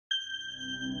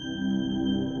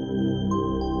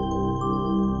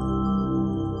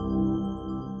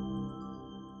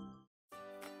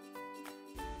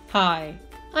Hi,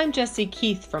 I'm Jessie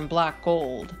Keith from Black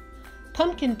Gold.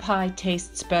 Pumpkin pie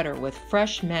tastes better with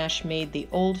fresh mash made the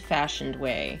old-fashioned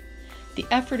way. The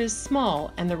effort is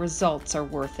small and the results are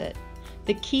worth it.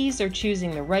 The keys are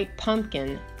choosing the right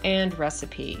pumpkin and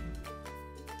recipe.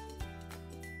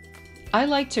 I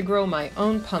like to grow my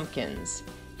own pumpkins.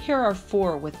 Here are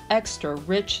 4 with extra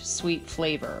rich, sweet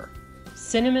flavor: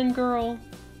 Cinnamon Girl,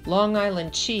 Long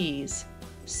Island Cheese,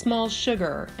 Small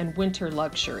Sugar, and Winter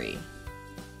Luxury.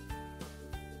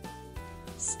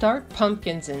 Start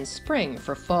pumpkins in spring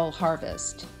for fall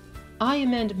harvest. I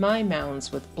amend my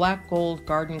mounds with Black Gold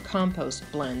Garden Compost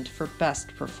Blend for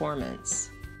best performance.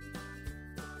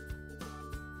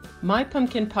 My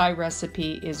pumpkin pie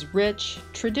recipe is rich,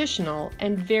 traditional,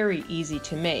 and very easy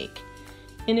to make.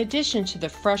 In addition to the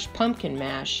fresh pumpkin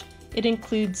mash, it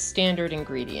includes standard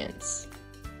ingredients.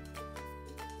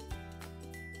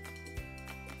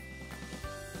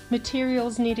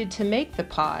 Materials needed to make the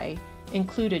pie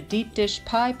include a deep dish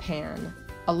pie pan,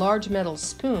 a large metal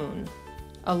spoon,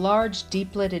 a large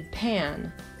deep-lidded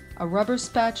pan, a rubber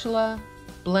spatula,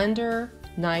 blender,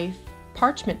 knife,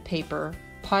 parchment paper,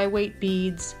 pie weight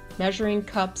beads, measuring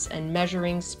cups, and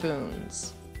measuring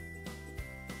spoons.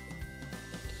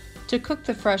 To cook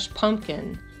the fresh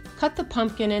pumpkin, cut the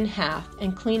pumpkin in half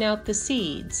and clean out the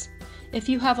seeds. If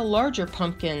you have a larger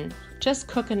pumpkin, just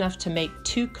cook enough to make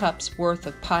 2 cups worth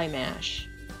of pie mash.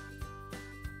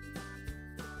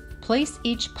 Place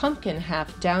each pumpkin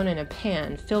half down in a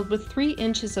pan filled with 3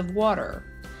 inches of water.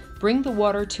 Bring the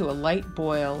water to a light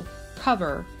boil,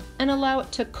 cover, and allow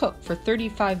it to cook for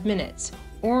 35 minutes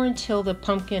or until the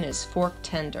pumpkin is fork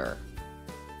tender.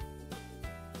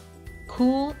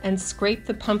 Cool and scrape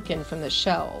the pumpkin from the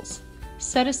shells.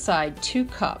 Set aside 2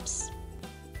 cups.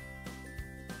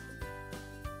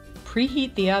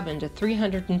 Preheat the oven to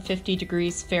 350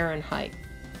 degrees Fahrenheit.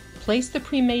 Place the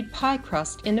pre-made pie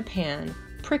crust in a pan,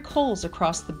 prick holes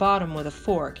across the bottom with a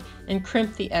fork, and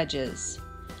crimp the edges.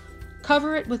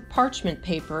 Cover it with parchment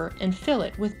paper and fill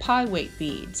it with pie weight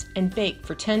beads and bake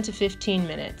for 10 to 15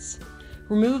 minutes.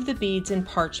 Remove the beads in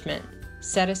parchment.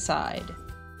 Set aside.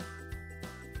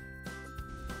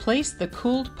 Place the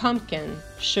cooled pumpkin,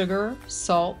 sugar,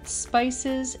 salt,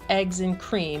 spices, eggs, and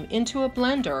cream into a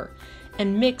blender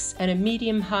and mix at a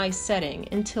medium-high setting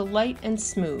until light and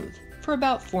smooth for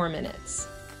about 4 minutes.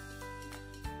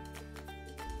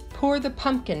 Pour the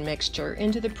pumpkin mixture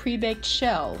into the pre-baked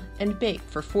shell and bake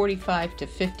for 45 to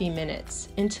 50 minutes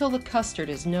until the custard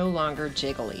is no longer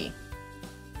jiggly.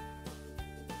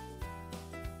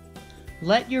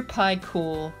 Let your pie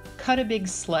cool, cut a big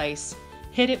slice,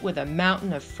 hit it with a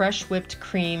mountain of fresh whipped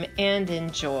cream, and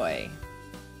enjoy.